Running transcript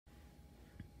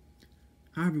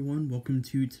Hi everyone, welcome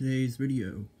to today's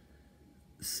video.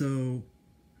 So,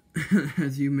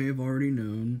 as you may have already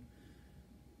known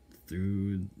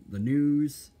through the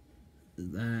news,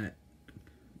 that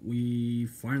we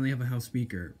finally have a House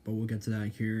Speaker, but we'll get to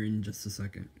that here in just a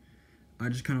second. I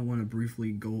just kind of want to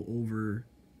briefly go over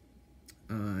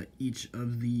each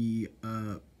of the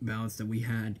ballots that we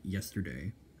had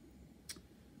yesterday.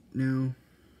 Now,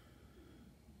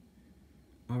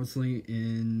 obviously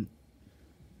in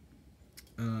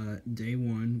day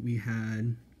one, we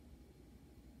had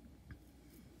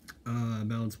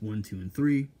ballots 1, 2, and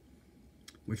 3,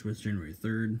 which was January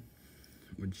 3rd,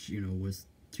 which, was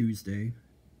Tuesday.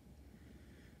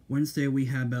 Wednesday, we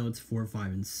had ballots 4, 5,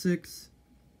 and 6.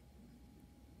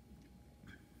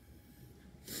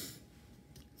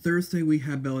 Thursday, we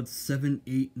had ballots 7,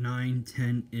 8, 9,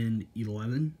 10, and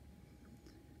 11.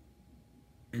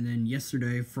 And then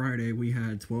yesterday, Friday, we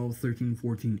had 12, 13,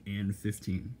 14, and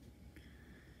 15.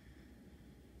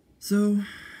 So,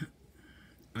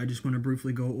 I just want to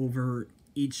briefly go over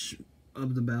each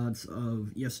of the ballots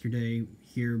of yesterday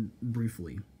here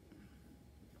briefly.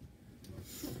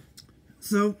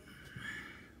 So,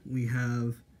 we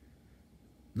have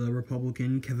the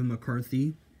Republican Kevin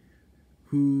McCarthy,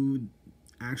 who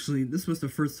actually, this was the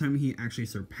first time he actually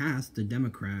surpassed the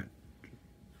Democrat.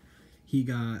 He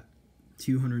got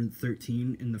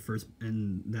 213 in the first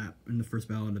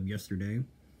ballot of yesterday.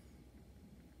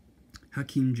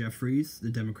 Hakeem Jeffries, the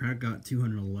Democrat, got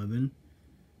 211.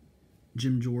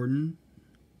 Jim Jordan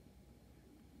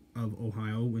of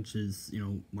Ohio, which is,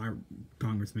 my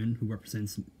congressman who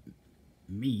represents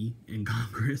me in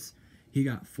Congress, he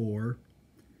got 4.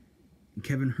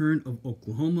 Kevin Hern of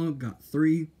Oklahoma got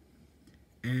 3.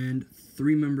 And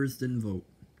 3 members didn't vote,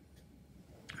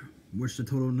 which the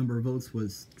total number of votes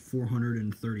was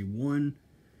 431,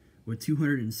 with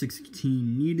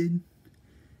 216 needed.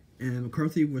 And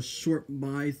McCarthy was short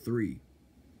by 3.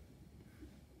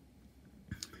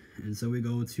 And so we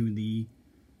go to the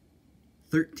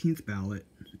 13th ballot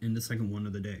and the second one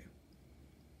of the day,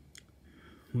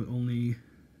 with only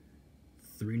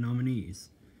 3 nominees: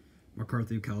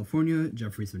 McCarthy of California,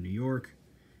 Jeffries of New York,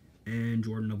 and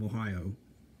Jordan of Ohio.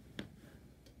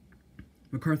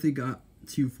 McCarthy got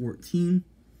 214,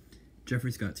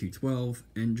 Jeffries got 212,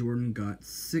 and Jordan got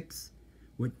 6,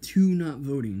 with 2 not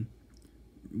voting,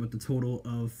 with a total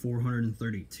of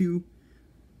 432.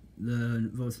 The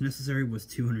votes necessary was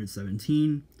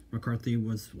 217. McCarthy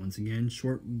was once again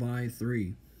short by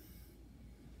 3.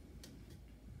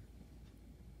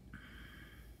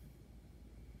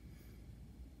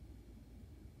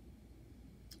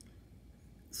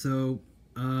 So,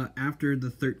 after the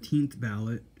 13th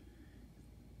ballot,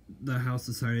 the House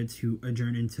decided to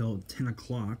adjourn until 10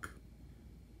 o'clock,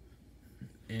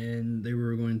 and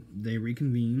they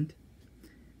reconvened,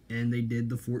 and they did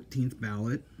the 14th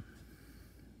ballot,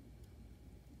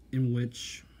 in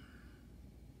which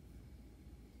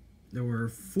there were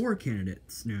 4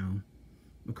 candidates now.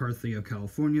 McCarthy of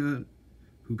California,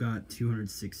 who got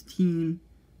 216.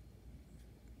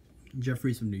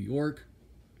 Jeffries of New York,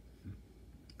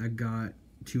 that got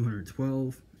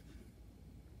 212.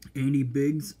 Andy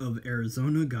Biggs of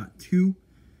Arizona got 2.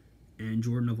 And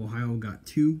Jordan of Ohio got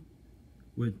 2,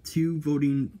 with 2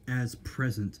 voting as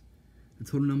present. The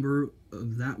total number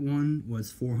of that one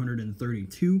was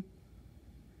 432,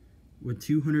 with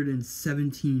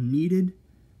 217 needed.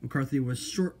 McCarthy was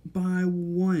short by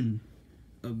 1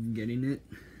 of getting it,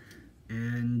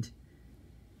 and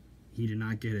he did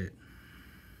not get it.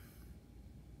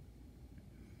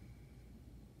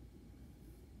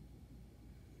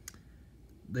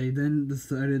 They then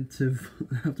decided to,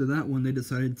 after that one, they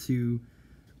decided to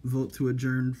vote to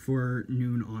adjourn for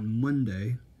noon on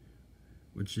Monday,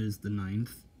 which is the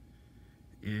 9th,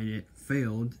 and it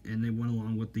failed, and they went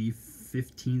along with the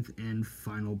 15th and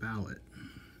final ballot.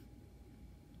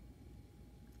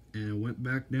 And it went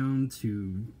back down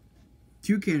to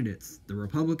 2 candidates, the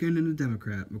Republican and the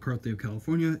Democrat, McCarthy of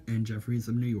California and Jeffries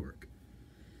of New York.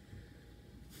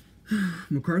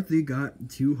 McCarthy got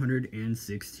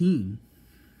 216.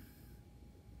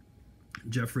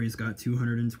 Jeffries got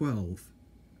 212.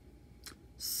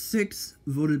 6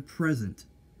 voted present,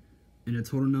 and a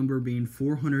total number being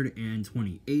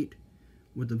 428,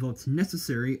 with the votes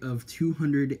necessary of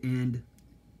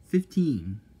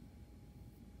 215.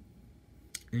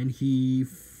 And he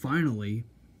finally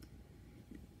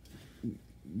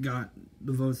got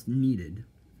the votes needed.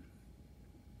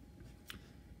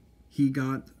 He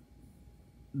got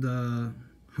the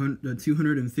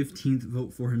 215th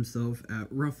vote for himself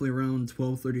at roughly around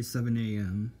 12:37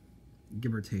 a.m.,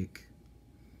 give or take.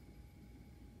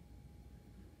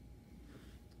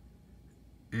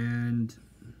 And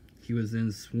He was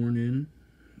then sworn in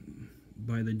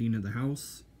by the Dean of the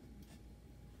House.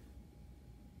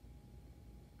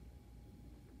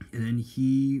 And then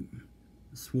he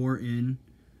swore in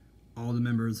all the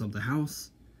members of the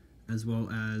House, as well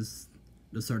as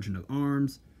the Sergeant of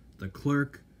Arms, the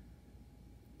clerk,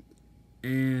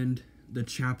 and the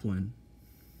chaplain.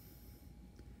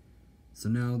 So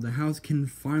now the House can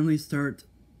finally start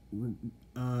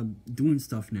doing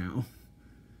stuff now.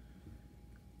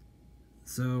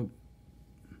 So,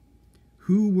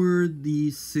 who were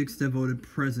the 6 that voted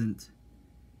present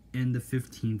in the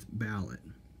 15th ballot?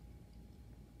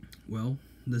 Well,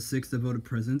 the 6 that voted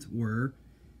present were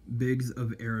Biggs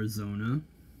of Arizona,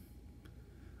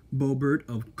 Boebert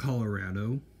of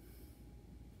Colorado,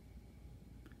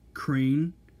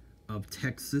 Crane of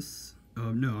Texas,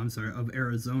 of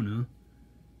Arizona,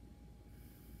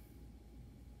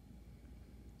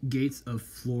 Gates of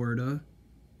Florida,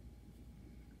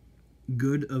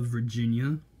 Good of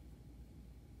Virginia,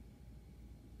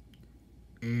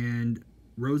 and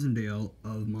Rosendale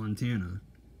of Montana.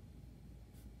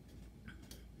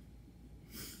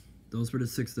 Those were the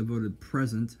 6 that voted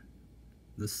present,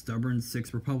 the stubborn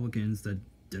 6 Republicans that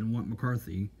didn't want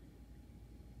McCarthy.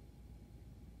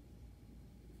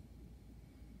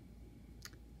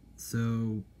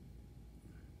 So,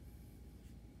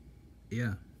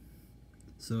 yeah.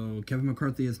 So, Kevin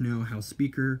McCarthy is now House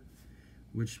Speaker,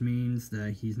 which means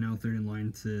that he's now third in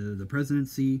line to the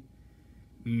presidency.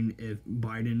 I mean, if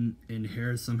Biden and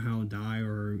Harris somehow die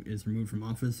or is removed from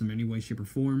office in any way, shape, or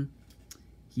form,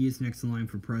 he is next in line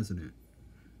for president.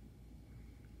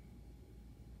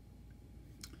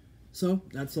 So,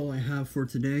 that's all I have for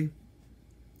today.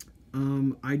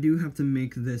 I do have to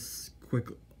make this quick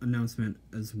announcement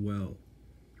as well.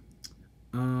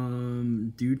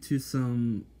 Due to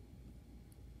some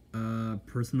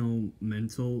personal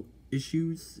mental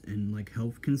issues and like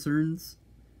health concerns,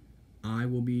 I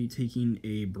will be taking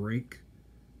a break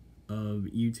of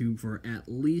YouTube for at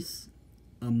least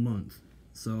a month.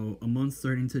 So a month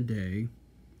starting today.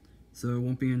 So it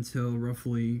won't be until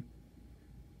roughly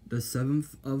the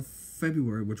 7th of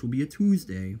February, which will be a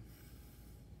Tuesday.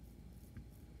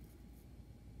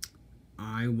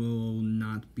 I will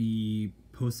not be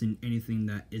posting anything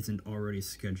that isn't already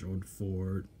scheduled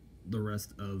for the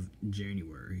rest of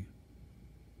January.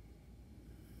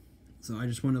 So I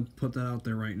just want to put that out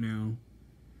there right now,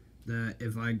 that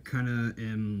if I kind of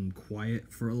am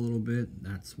quiet for a little bit,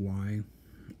 that's why.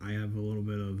 I have a little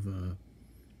bit of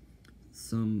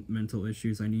some mental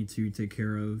issues I need to take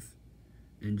care of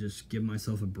and just give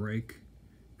myself a break.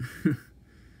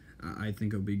 I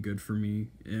think it'll be good for me.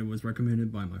 It was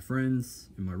recommended by my friends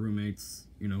and my roommates.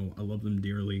 You know, I love them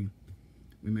dearly.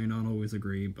 We may not always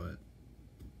agree, but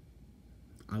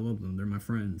I love them. They're my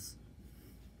friends.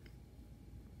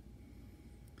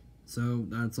 So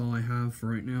that's all I have for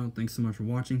right now. Thanks so much for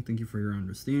watching. Thank you for your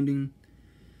understanding.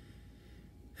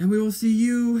 And we will see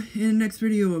you in the next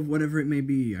video of whatever it may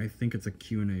be. I think it's a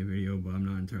Q&A video, but I'm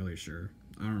not entirely sure.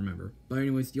 I don't remember. But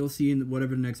anyways, you'll see in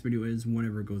whatever the next video is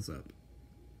whenever it goes up.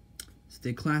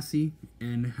 Stay classy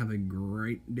and have a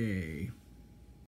great day.